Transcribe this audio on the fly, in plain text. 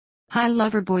Hi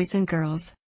lover boys and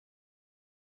girls.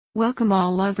 Welcome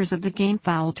all lovers of the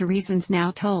gamefowl to Reasons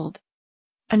Now Told.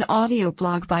 An audio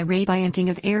blog by Ray Byanting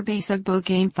of Airbase Ugbo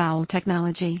Gamefowl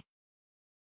Technology.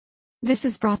 This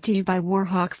is brought to you by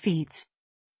Warhawk Feeds.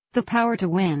 The power to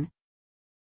win.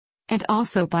 And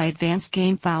also by Advanced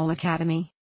Gamefowl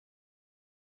Academy.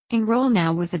 Enroll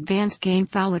now with Advanced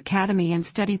Gamefowl Academy and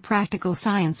study practical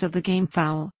science of the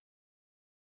gamefowl.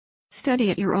 Study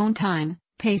at your own time,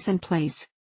 pace and place.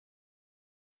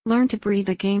 Learn to breed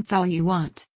the gamefowl you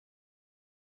want.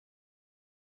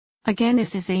 Again,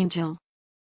 this is Angel,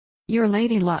 your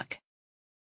lady luck.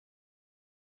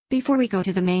 Before we go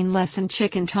to the main lesson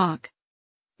chicken talk,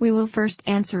 we will first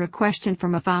answer a question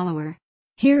from a follower.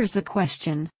 Here is the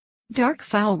question. Dark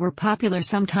fowl were popular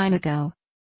some time ago.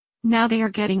 Now they are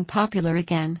getting popular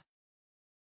again.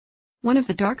 One of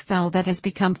the dark fowl that has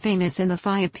become famous in the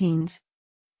Philippines,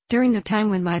 during the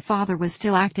time when my father was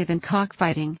still active in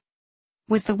cockfighting,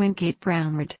 was the Wingate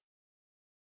Brownred.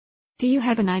 Do you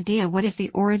have an idea what is the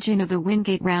origin of the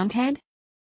Wingate Roundhead?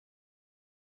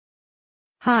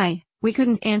 Hi, we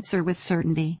couldn't answer with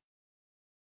certainty,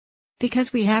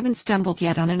 because we haven't stumbled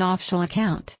yet on an official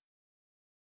account.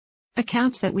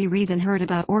 Accounts that we read and heard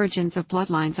about origins of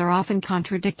bloodlines are often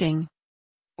contradicting,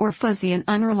 or fuzzy and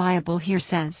unreliable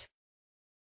hearsays.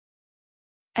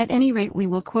 At any rate, we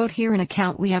will quote here an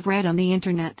account we have read on the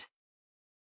internet.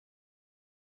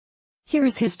 Here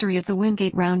is history of the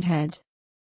Wingate Roundhead.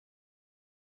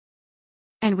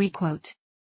 And we quote.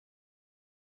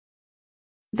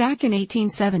 Back in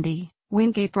 1870,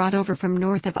 Wingate brought over from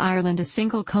north of Ireland a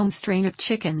single comb strain of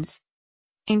chickens.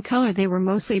 In color they were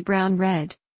mostly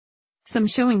brown-red, some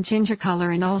showing ginger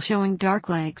color and all showing dark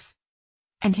legs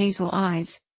and hazel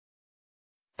eyes.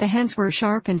 The hens were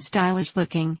sharp and stylish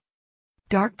looking,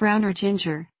 dark brown or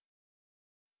ginger,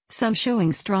 some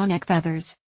showing straw neck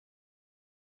feathers.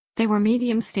 They were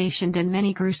medium stationed and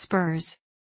many grew spurs.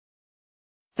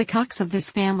 The cocks of this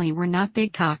family were not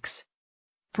big cocks,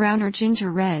 brown or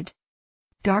ginger red,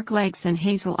 dark legs and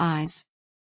hazel eyes.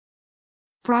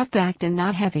 Broad-backed and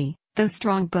not heavy, though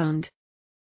strong-boned.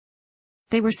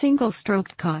 They were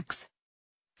single-stroked cocks,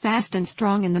 fast and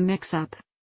strong in the mix-up.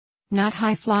 Not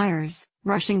high flyers,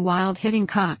 rushing wild hitting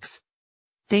cocks.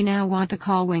 They now want to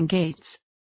call Wingates.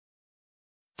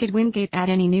 Did Wingate add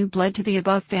any new blood to the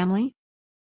above family?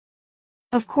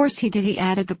 Of course he did. He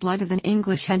added the blood of an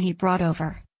English hen he brought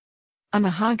over. A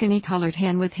mahogany-colored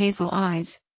hen with hazel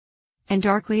eyes and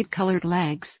dark lead-colored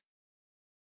legs.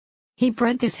 He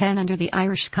bred this hen under the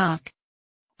Irish cock,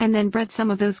 and then bred some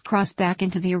of those crossed back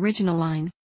into the original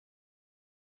line.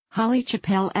 Holly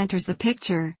Chappell enters the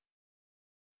picture.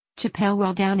 Chappell,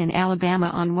 while down in Alabama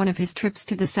on one of his trips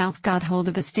to the South, got hold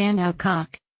of a standout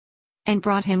cock and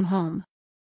brought him home.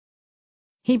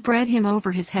 He bred him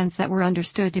over his hens that were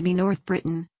understood to be North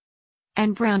Briton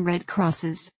and brown-red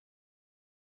crosses.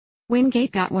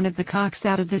 Wingate got one of the cocks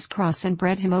out of this cross and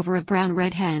bred him over a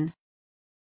brown-red hen.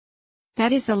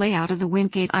 That is the layout of the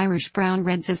Wingate Irish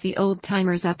brown-reds as the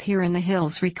old-timers up here in the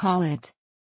hills recall it.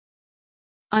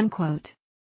 Unquote.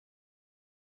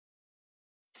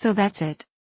 So that's it.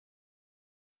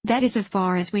 That is as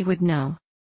far as we would know.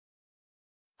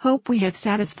 Hope we have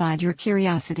satisfied your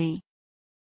curiosity.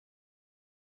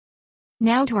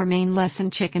 Now to our main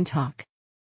lesson chicken talk.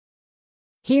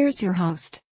 Here's your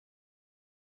host.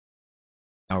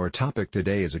 Our topic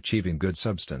today is achieving good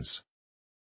substance.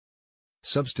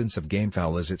 Substance of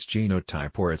gamefowl is its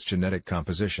genotype or its genetic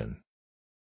composition.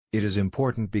 It is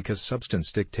important because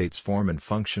substance dictates form and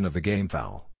function of the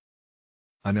gamefowl.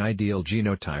 An ideal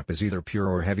genotype is either pure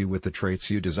or heavy with the traits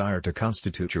you desire to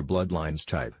constitute your bloodline's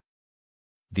type.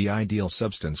 The ideal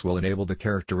substance will enable the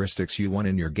characteristics you want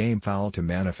in your gamefowl to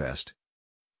manifest,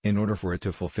 in order for it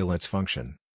to fulfill its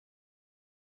function.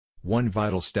 One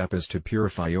vital step is to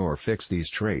purify or fix these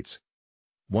traits.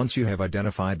 Once you have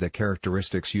identified the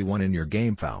characteristics you want in your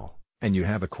gamefowl, and you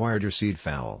have acquired your seed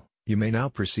fowl, you may now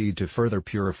proceed to further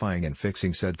purifying and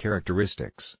fixing said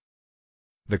characteristics.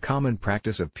 The common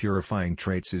practice of purifying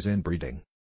traits is inbreeding.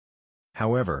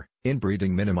 However,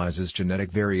 inbreeding minimizes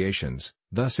genetic variations,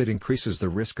 thus it increases the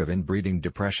risk of inbreeding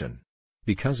depression.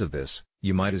 Because of this,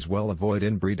 you might as well avoid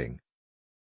inbreeding.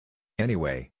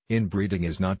 Anyway, inbreeding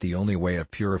is not the only way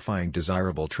of purifying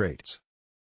desirable traits.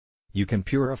 You can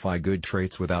purify good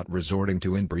traits without resorting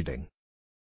to inbreeding.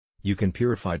 You can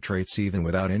purify traits even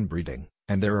without inbreeding,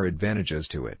 and there are advantages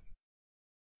to it.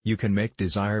 You can make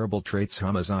desirable traits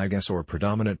homozygous or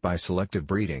predominant by selective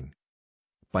breeding,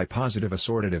 by positive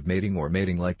assortative mating or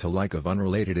mating like-to-like of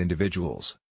unrelated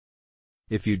individuals.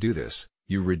 If you do this,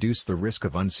 you reduce the risk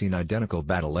of unseen identical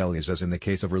bad alleles as in the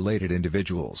case of related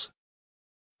individuals.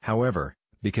 However,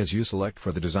 Because you select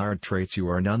for the desired traits, you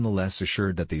are nonetheless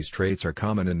assured that these traits are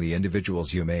common in the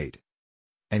individuals you mate,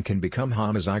 and can become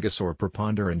homozygous or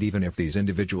preponderant even if these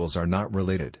individuals are not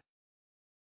related.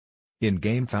 In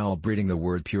gamefowl breeding, the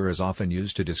word pure is often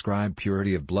used to describe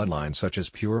purity of bloodline, such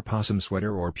as pure possum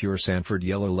sweater or pure Sanford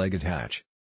yellow-legged hatch.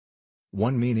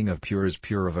 One meaning of pure is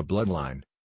pure of a bloodline.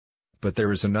 But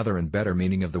there is another and better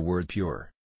meaning of the word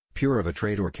pure. Pure of a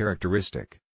trait or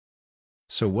characteristic.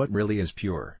 So what really is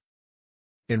pure?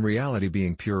 In reality,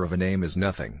 being pure of a name is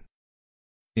nothing.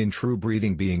 In true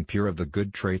breeding, being pure of the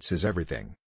good traits is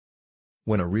everything.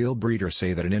 When a real breeder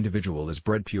say that an individual is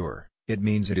bred pure, it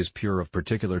means it is pure of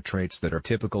particular traits that are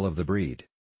typical of the breed.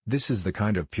 This is the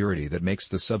kind of purity that makes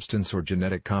the substance or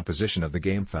genetic composition of the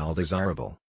gamefowl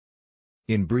desirable.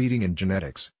 In breeding and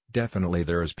genetics, definitely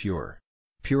there is pure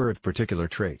of particular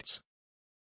traits.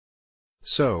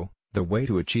 So, the way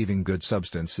to achieving good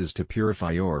substance is to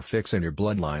purify or fix in your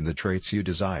bloodline the traits you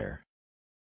desire.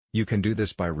 You can do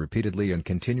this by repeatedly and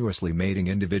continuously mating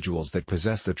individuals that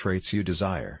possess the traits you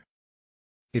desire.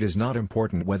 It is not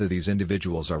important whether these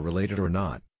individuals are related or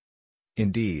not.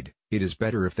 Indeed, it is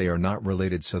better if they are not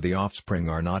related, so the offspring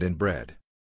are not inbred.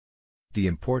 The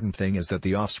important thing is that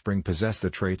the offspring possess the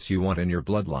traits you want in your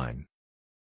bloodline.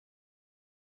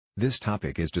 This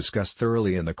topic is discussed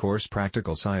thoroughly in the course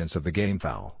Practical Science of the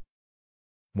Gamefowl.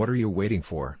 What are you waiting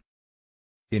for?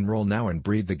 Enroll now and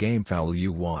breed the gamefowl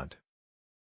you want.